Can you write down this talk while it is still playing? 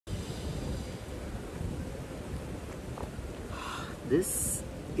This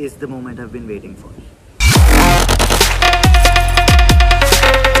is the moment I've been waiting for.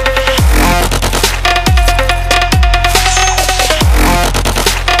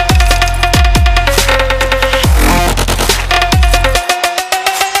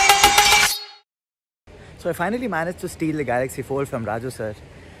 So I finally managed to steal the Galaxy Fold from Raju sir.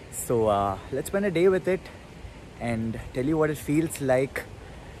 So let's spend a day with it and tell you what it feels like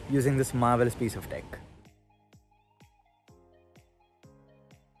using this marvelous piece of tech.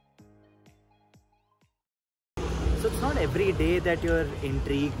 So it's not every day that you're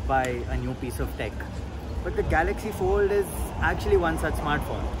intrigued by a new piece of tech, but the Galaxy Fold is actually one such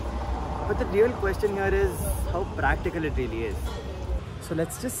smartphone. But the real question here is how practical it really is. So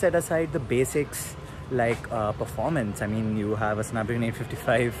let's just set aside the basics like performance. I mean, you have a Snapdragon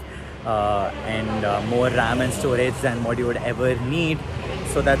 855 and more RAM and storage than what you would ever need.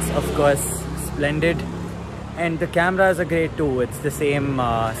 So that's of course splendid. And the cameras are great too. It's the same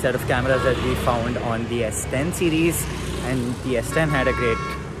set of cameras that we found on the S10 series, and the S10 had a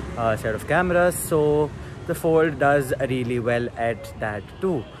great set of cameras. So the Fold does really well at that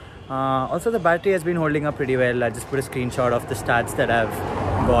too. Also, the battery has been holding up pretty well. I just put a screenshot of the stats that I've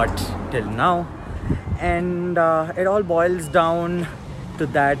got till now. And it all boils down to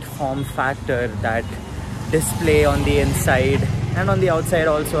that form factor, that display on the inside and on the outside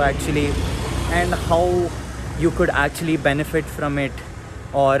also actually, and how you could actually benefit from it,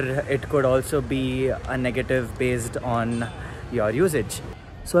 or it could also be a negative based on your usage.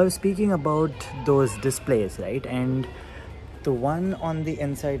 So I was speaking about those displays, right? And the one on the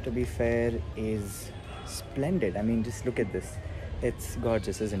inside, to be fair, is splendid. I mean, just look at this. It's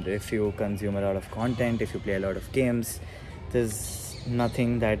gorgeous, isn't it? If you consume a lot of content, if you play a lot of games, there's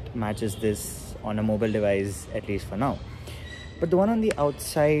nothing that matches this on a mobile device, at least for now. But the one on the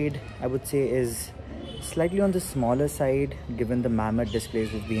outside, I would say, is slightly on the smaller side, given the mammoth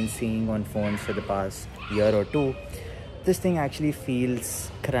displays we've been seeing on phones for the past year or two. This thing actually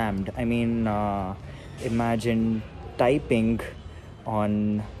feels cramped. I mean, imagine typing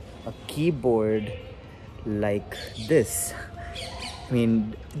on a keyboard like this. I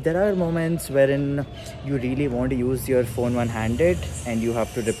mean, there are moments wherein you really want to use your phone one-handed and you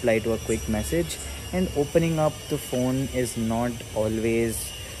have to reply to a quick message, and opening up the phone is not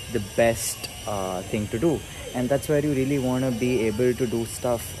always the best thing to do, and that's where you really want to be able to do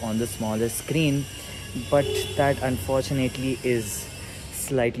stuff on the smaller screen, but that unfortunately is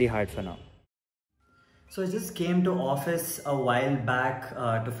slightly hard for now. So I just came to office a while back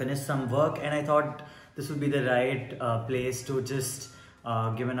to finish some work, and I thought this would be the right place to just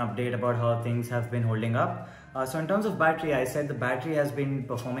give an update about how things have been holding up. So in terms of battery, I said the battery has been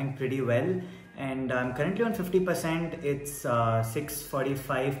performing pretty well, and I'm currently on 50%. It's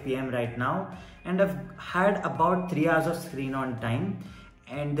 6:45 p.m. right now, and I've had about 3 hours of screen on time.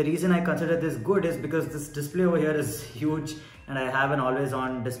 And the reason I consider this good is because this display over here is huge, and I have an always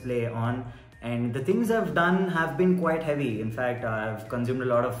on display on, and the things I've done have been quite heavy. In fact, I've consumed a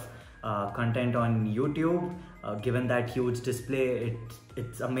lot of content on YouTube. Given that huge display,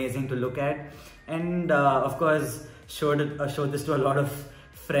 it's amazing to look at, and of course showed this to a lot of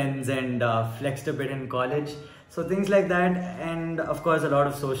friends and flexed a bit in college. So things like that, and of course a lot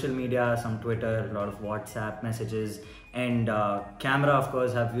of social media, some Twitter, a lot of WhatsApp messages, and camera, of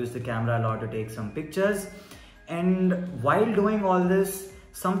course. I've used the camera a lot to take some pictures. And while doing all this,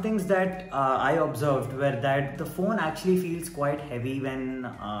 some things that I observed were that the phone actually feels quite heavy when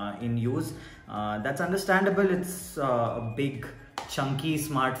in use. That's understandable. It's a big chunky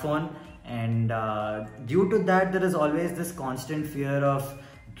smartphone, and due to that there is always this constant fear of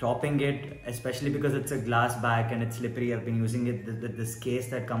dropping it, especially because it's a glass back and it's slippery. I've been using it, this case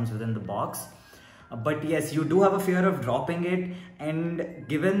that comes within the box. But yes, you do have a fear of dropping it, and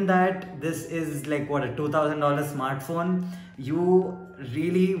given that this is like what, a $2,000 smartphone, you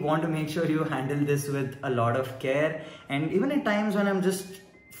really want to make sure you handle this with a lot of care. And even at times when I'm just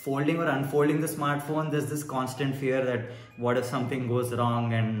folding or unfolding the smartphone, there's this constant fear that what if something goes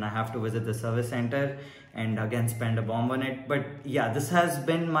wrong and I have to visit the service center and again spend a bomb on it. But yeah, this has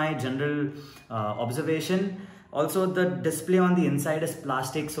been my general observation. Also, the display on the inside is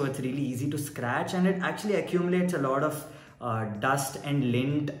plastic, so it's really easy to scratch, and it actually accumulates a lot of dust and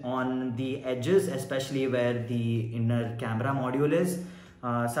lint on the edges, especially where the inner camera module is.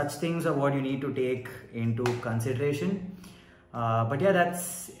 Such things are what you need to take into consideration. But yeah,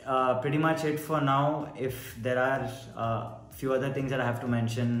 that's pretty much it for now. If there are a few other things that I have to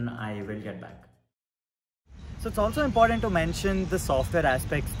mention, I will get back. So it's also important to mention the software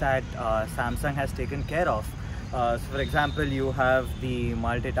aspects that Samsung has taken care of. So for example, you have the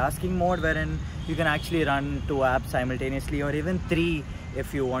multitasking mode wherein you can actually run 2 apps simultaneously, or even 3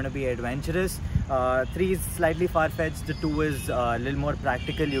 if you want to be adventurous. 3 is slightly far-fetched, the 2 is a little more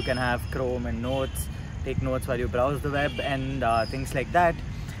practical. You can have Chrome and Notes, take notes while you browse the web and things like that.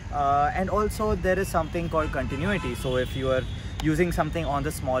 And also there is something called continuity. So if you are using something on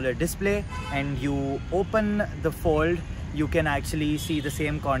the smaller display and you open the fold, you can actually see the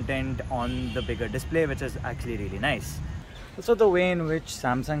same content on the bigger display, which is actually really nice. So the way in which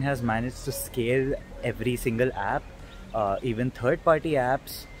Samsung has managed to scale every single app, even third-party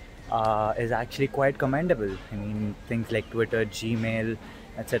apps, is actually quite commendable. I mean, things like Twitter, Gmail,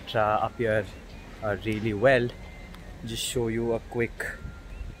 etc. appear really well. Just show you a quick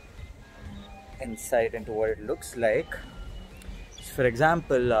insight into what it looks like. For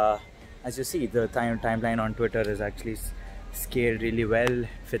example, as you see, the timeline on Twitter is actually scaled really well,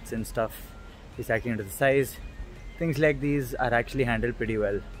 fits in stuff exactly into the size. Things like these are actually handled pretty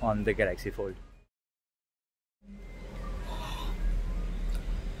well on the Galaxy Fold.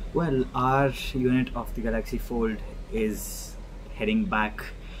 Well, our unit of the Galaxy Fold is heading back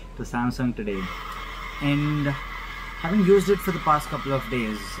to Samsung today, and having used it for the past couple of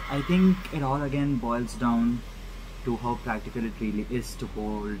days, I think it all again boils down to how practical it really is to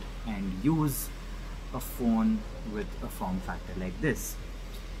hold and use a phone with a form factor like this.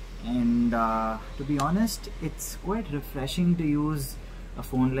 And to be honest, it's quite refreshing to use a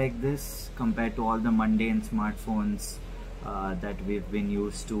phone like this compared to all the mundane smartphones that we've been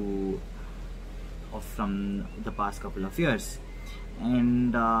used to from the past couple of years.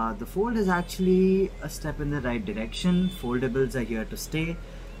 And the Fold is actually a step in the right direction. Foldables are here to stay,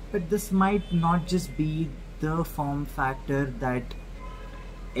 but this might not just be the form factor that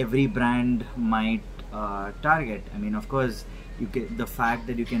every brand might target. I mean, of course, the fact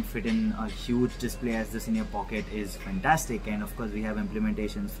that you can fit in a huge display as this in your pocket is fantastic, and of course we have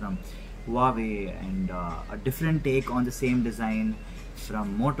implementations from Huawei and a different take on the same design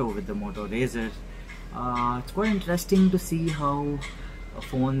from Moto with the Moto Razr. It's quite interesting to see how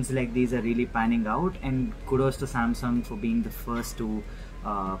phones like these are really panning out, and kudos to Samsung for being the first to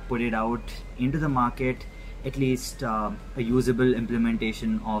put it out into the market, at least a usable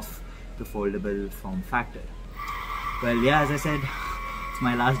implementation of the foldable form factor. Well, yeah, as I said, it's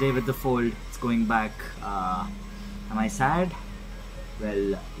my last day with the Fold. It's going back. Am I sad?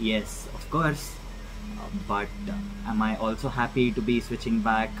 Well, yes, of course. But am I also happy to be switching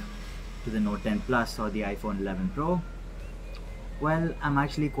back to the Note 10 Plus or the iPhone 11 Pro? Well, I'm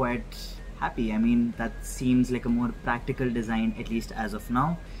actually quite happy. I mean, that seems like a more practical design, at least as of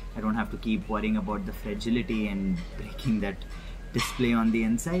now. I don't have to keep worrying about the fragility and breaking that display on the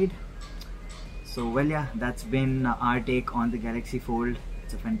inside. So, well, yeah, that's been our take on the Galaxy Fold.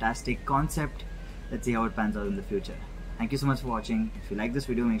 It's a fantastic concept. Let's see how it pans out in the future. Thank you so much for watching. If you like this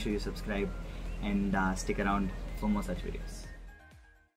video, make sure you subscribe and stick around for more such videos.